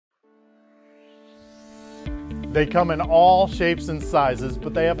They come in all shapes and sizes,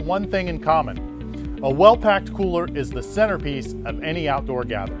 but they have one thing in common. A well-packed cooler is the centerpiece of any outdoor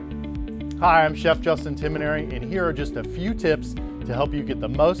gathering. Hi, I'm Chef Justin Timoneri, and here are just a few tips to help you get the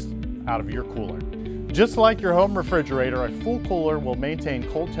most out of your cooler. Just like your home refrigerator, a full cooler will maintain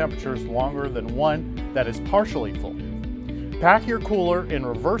cold temperatures longer than one that is partially full. Pack your cooler in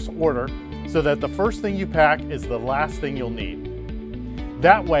reverse order so that the first thing you pack is the last thing you'll need.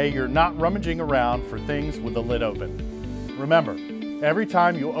 That way, you're not rummaging around for things with the lid open. Remember, every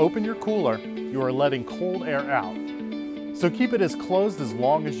time you open your cooler, you are letting cold air out. So keep it as closed as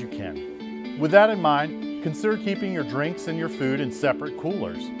long as you can. With that in mind, consider keeping your drinks and your food in separate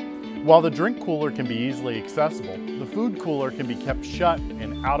coolers. While the drink cooler can be easily accessible, the food cooler can be kept shut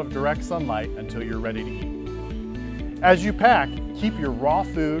and out of direct sunlight until you're ready to eat. As you pack, keep your raw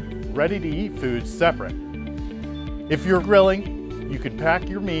food, ready-to-eat foods separate. If you're grilling, you can pack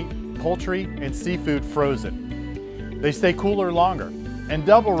your meat, poultry, and seafood frozen. They stay cooler longer, and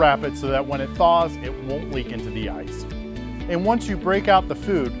double wrap it so that when it thaws, it won't leak into the ice. And once you break out the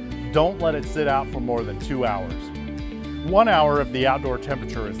food, don't let it sit out for more than 2 hours. 1 hour if the outdoor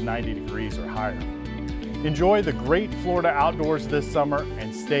temperature is 90 degrees or higher. Enjoy the great Florida outdoors this summer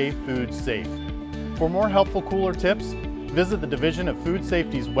and stay food safe. For more helpful cooler tips, visit the Division of Food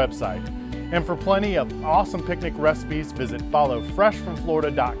Safety's website. And for plenty of awesome picnic recipes, visit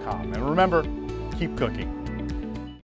followfreshfromflorida.com. And remember, keep cooking.